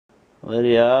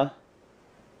Lydia.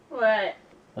 What?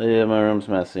 Lydia, my room's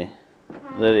messy.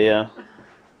 Lydia.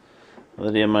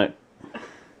 Lydia, my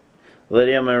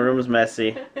room's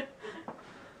messy.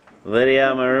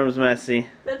 Lydia, my room's messy.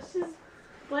 That's just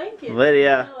blanket.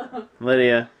 Lydia.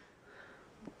 Lydia.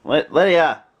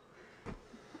 Lydia.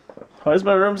 Why is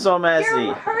my room so messy?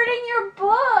 You're hurting your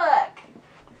book.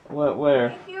 What?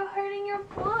 Where? You're hurting your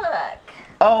book.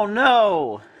 Oh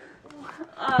no!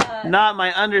 Not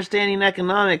my Understanding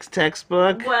Economics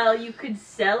textbook. Well, you could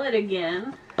sell it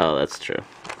again. Oh, that's true.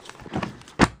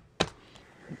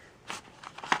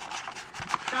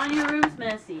 Sean, your room's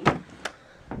messy.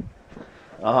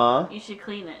 Uh-huh. You should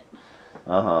clean it.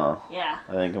 Uh-huh. Yeah.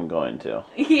 I think I'm going to.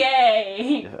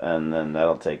 Yay! And then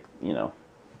that'll take, you know,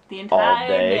 The entire all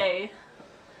day.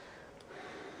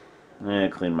 I'm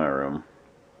gonna clean my room.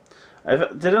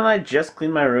 Didn't I just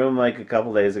clean my room like a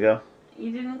couple days ago?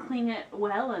 You didn't clean it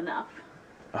well enough.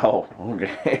 Oh,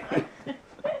 okay.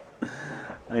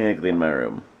 I'm gonna clean my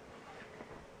room.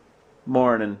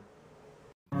 Morning.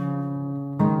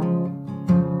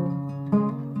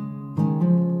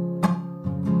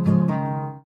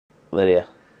 Lydia.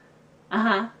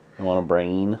 Uh-huh. You want a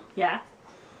brain? Yeah.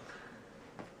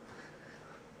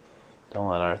 Don't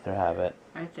let Arthur have it.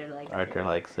 Arthur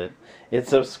likes it.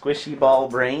 It's a squishy ball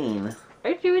brain.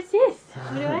 Arthur, what's this?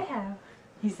 What do I have?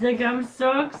 He's like, I'm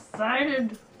so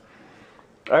excited.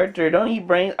 Arthur, don't eat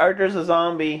brains. Arthur's a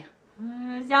zombie.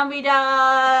 Zombie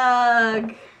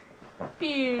dog.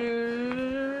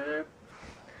 Pew.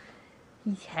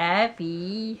 He's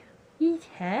happy. He's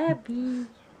happy.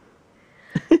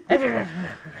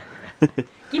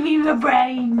 Give me the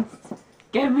brains.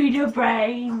 Give me the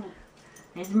brain.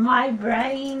 It's my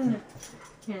brain.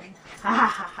 Ha ha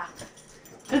ha ha.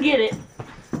 Go get it.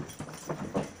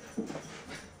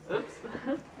 Oops.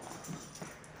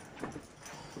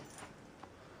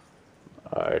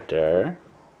 Arthur.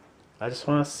 I just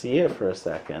want to see it for a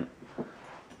second.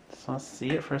 Just want to see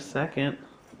it for a second.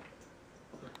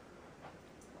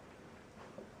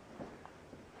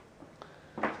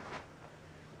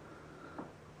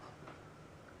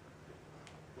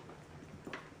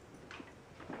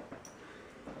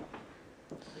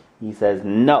 He says,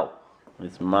 no,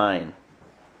 it's mine.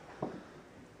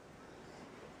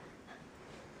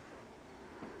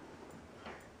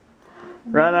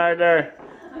 Run, Arthur.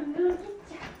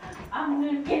 I'm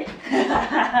gonna get it.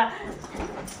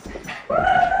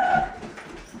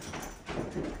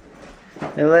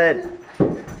 Hey, Lid.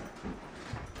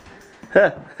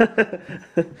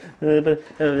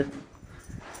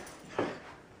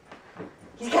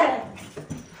 He's got it.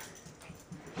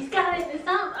 He's got it. It's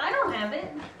not. I don't have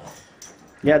it.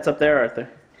 Yeah, it's up there, Arthur.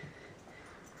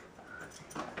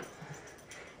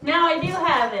 Now I do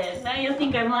have it. Now you'll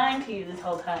think I'm lying to you this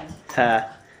whole time.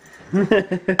 Ha.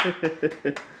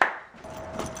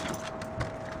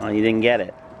 Oh, you didn't get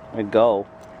it. Where'd it go?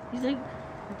 He's like,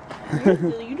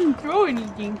 you didn't throw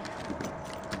anything.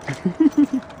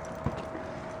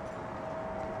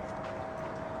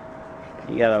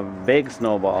 You got a big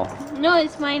snowball. No,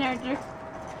 it's mine, Arthur.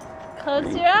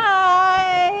 Close your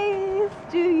eyes.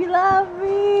 Do you love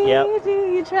me? Yep. Do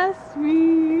you trust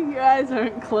me? Your eyes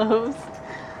aren't closed.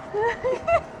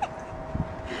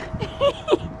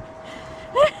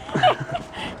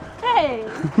 Hey,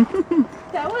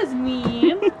 that was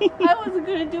mean. I wasn't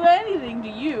gonna do anything to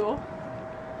you.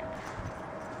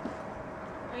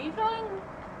 Are you throwing?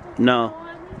 No.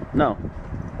 No.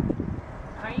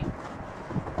 Are you?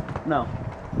 No.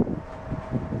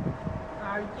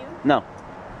 Are you? No.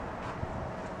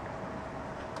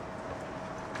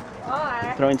 You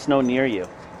are. Throwing snow near you.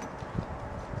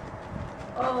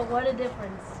 Oh, what a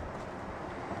difference.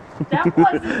 That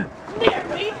wasn't near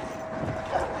me.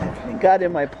 It got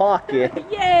in my pocket.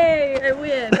 Yay, I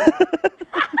win.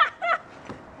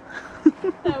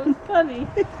 That was funny.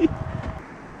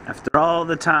 After all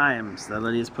the times that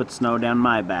Lydia's put snow down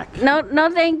my back. No,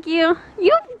 thank you.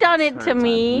 You've done it to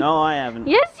me. No, I haven't.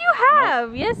 Yes, you have.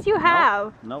 Nope. Yes, you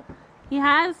have. Nope. He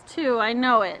has too. I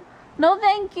know it. No,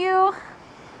 thank you.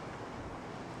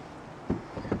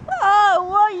 Oh,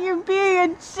 what you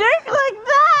being a chick like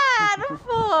that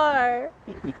for?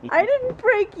 I didn't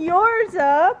break yours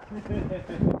up.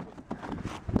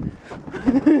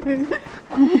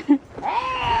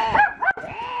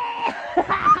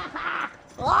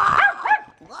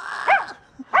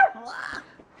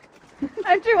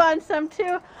 Archie wants some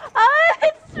too. Oh,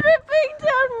 it's dripping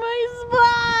down my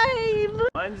spine.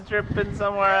 Mine's dripping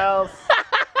somewhere else.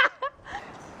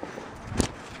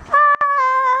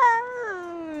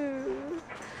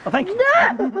 Oh, thank you.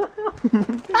 No!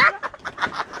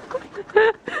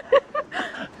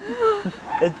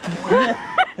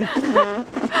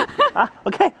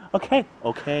 Okay, okay,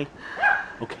 okay,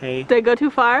 okay. Did I go too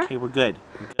far? Okay, we're good.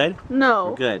 We're good? No.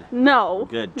 We're good. No.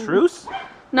 We're good. Truce?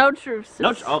 No truce. No,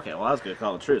 okay, well I was gonna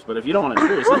call it truce, but if you don't want a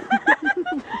truce...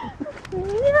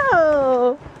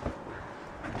 No.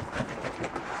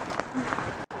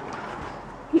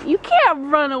 You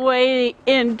can't run away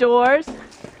indoors.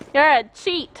 You're a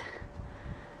cheat.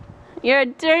 You're a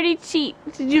dirty cheat.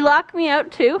 Did you lock me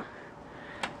out too?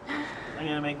 I'm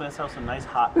gonna make myself some nice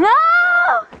hot... No!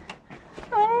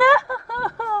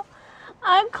 No!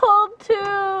 I'm cold too.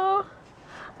 I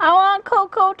want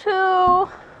cocoa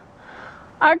too.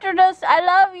 Arthur does. I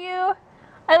love you.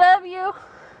 I love you.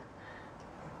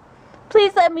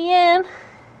 Please let me in.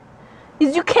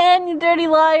 Because you can, you dirty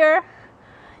liar.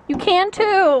 You can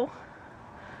too.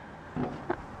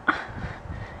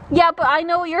 Yeah, but I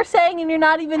know what you're saying and you're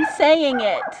not even saying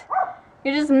it.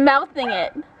 You're just mouthing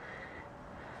it.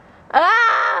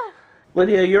 Ah!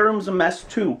 Lydia, your room's a mess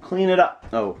too. Clean it up.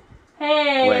 Oh.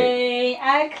 Hey, wait.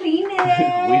 I cleaned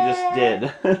it. We just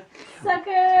did.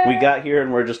 Sucker. We got here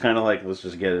and we're just kind of like, let's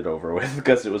just get it over with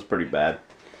because it was pretty bad.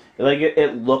 Like,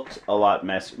 it looked a lot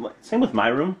messy. Same with my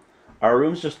room. Our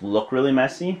rooms just look really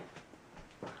messy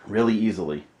really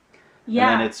easily.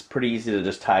 Yeah. And then it's pretty easy to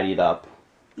just tidy it up.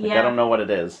 Like, yeah. I don't know what it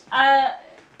is. I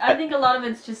think a lot of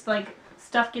it's just like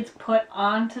stuff gets put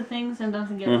onto things and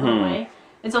doesn't get put away.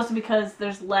 It's also because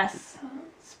there's less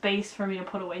space for me to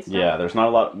put away stuff. Yeah, there's not a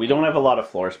lot. We don't have a lot of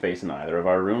floor space in either of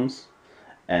our rooms.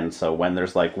 And so when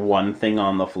there's like one thing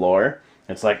on the floor,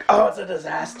 it's like, oh, it's a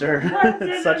disaster.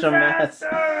 It's such a mess.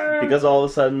 Because all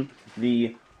of a sudden,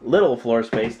 the little floor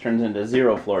space turns into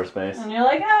zero floor space. And you're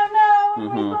like, oh no,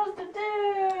 what am I supposed to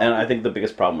do? And I think the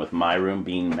biggest problem with my room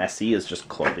being messy is just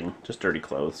clothing. Just dirty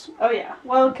clothes. Oh yeah.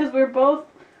 Well, because we're both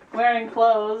wearing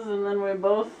clothes and then we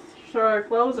both throw our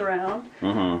clothes around.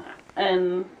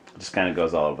 And... it just kind of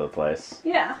goes all over the place.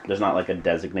 Yeah. There's not like a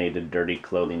designated dirty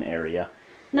clothing area.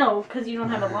 No, because you don't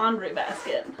have a laundry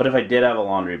basket. But if I did have a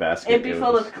laundry basket... it'd be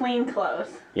full of clean clothes.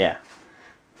 Yeah.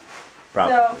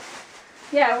 Probably. So,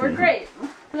 yeah, we're great.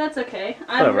 That's okay.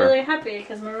 I'm Whatever. really happy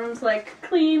because my room's like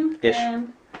clean-ish.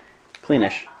 And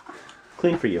cleanish.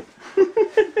 Clean for you.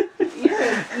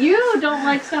 you don't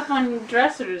like stuff on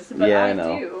dressers, but yeah, I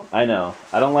know. do. I know.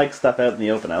 I don't like stuff out in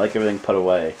the open. I like everything put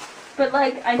away. But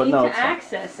like, I need to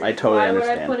access it. I totally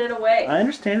understand. Why would I put it away? I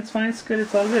understand. It's fine. It's good.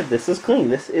 It's all good. This is clean.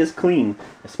 This is clean,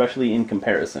 especially in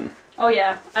comparison. Oh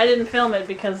yeah, I didn't film it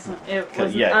because it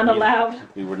was Yeah, unallowed.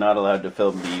 We were not allowed to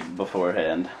film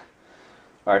beforehand.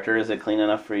 Arthur, is it clean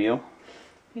enough for you?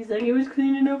 He's like, it was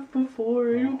clean enough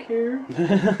before. I don't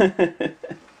care.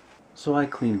 So I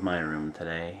cleaned my room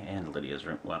today, and Lydia's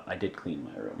room. Well, I did clean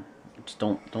my room. Just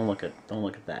don't look at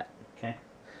that. Okay.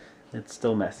 It's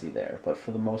still messy there, but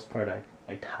for the most part,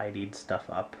 I tidied stuff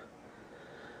up.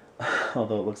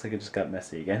 Although it looks like it just got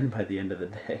messy again by the end of the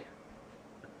day.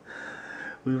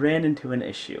 We ran into an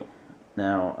issue.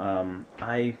 Now,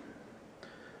 I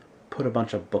put a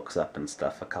bunch of books up and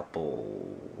stuff a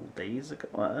couple days ago,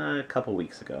 a couple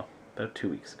weeks ago, about 2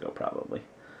 weeks ago probably.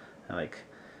 I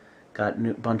got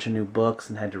a bunch of new books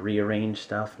and had to rearrange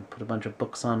stuff and put a bunch of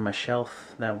books on my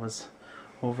shelf that was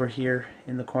over here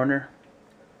in the corner.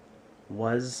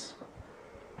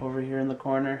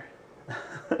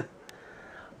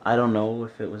 I don't know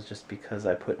if it was just because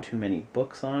I put too many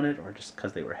books on it or just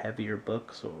because they were heavier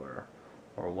books or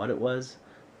what it was,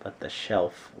 but the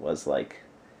shelf was like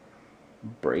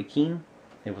breaking.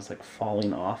 It was like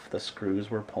falling off. The screws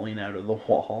were pulling out of the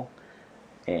wall.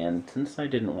 And since I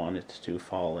didn't want it to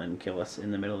fall and kill us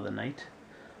in the middle of the night,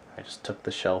 I just took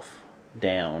the shelf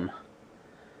down.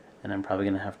 And I'm probably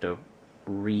going to have to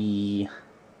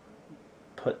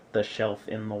put the shelf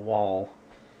in the wall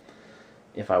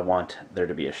if I want there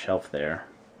to be a shelf there.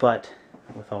 But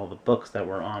with all the books that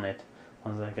were on it, I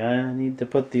was like, I need to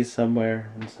put these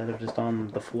somewhere instead of just on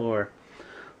the floor.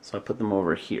 So I put them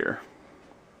over here.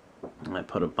 And I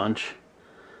put a bunch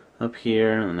up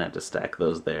here, and then I had to stack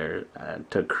those there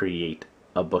to create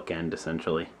a bookend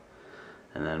essentially.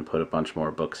 And then put a bunch more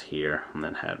books here, and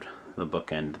then had the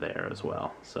bookend there as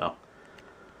well. So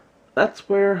that's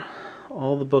where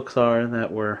all the books are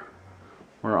that were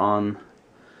on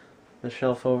the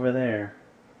shelf over there.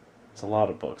 It's a lot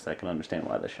of books. I can understand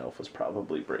why the shelf was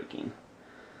probably breaking.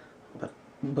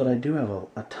 But I do have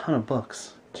a ton of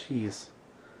books. Jeez.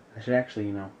 I should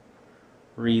actually,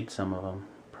 read some of them.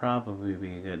 Probably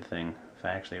be a good thing if I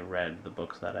actually read the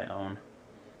books that I own.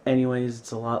 Anyways,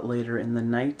 it's a lot later in the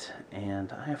night,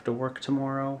 and I have to work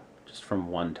tomorrow, just from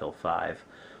 1 till 5.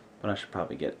 But I should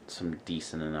probably get some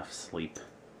decent enough sleep.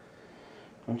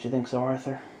 Don't you think so,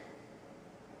 Arthur?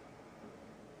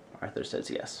 Arthur says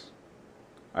yes.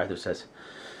 Arthur says,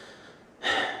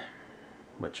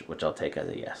 which I'll take as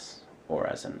a yes, or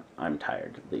as an I'm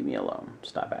tired, leave me alone,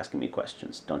 stop asking me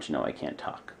questions, don't you know I can't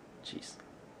talk? Jeez.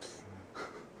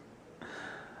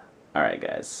 Alright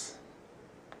guys,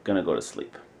 gonna go to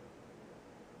sleep.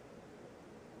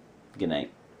 Good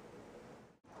night.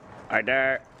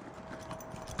 Arthur!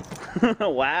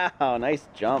 Wow, nice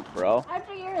jump, bro.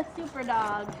 Arthur, you're a super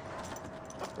dog.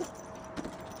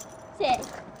 Sit.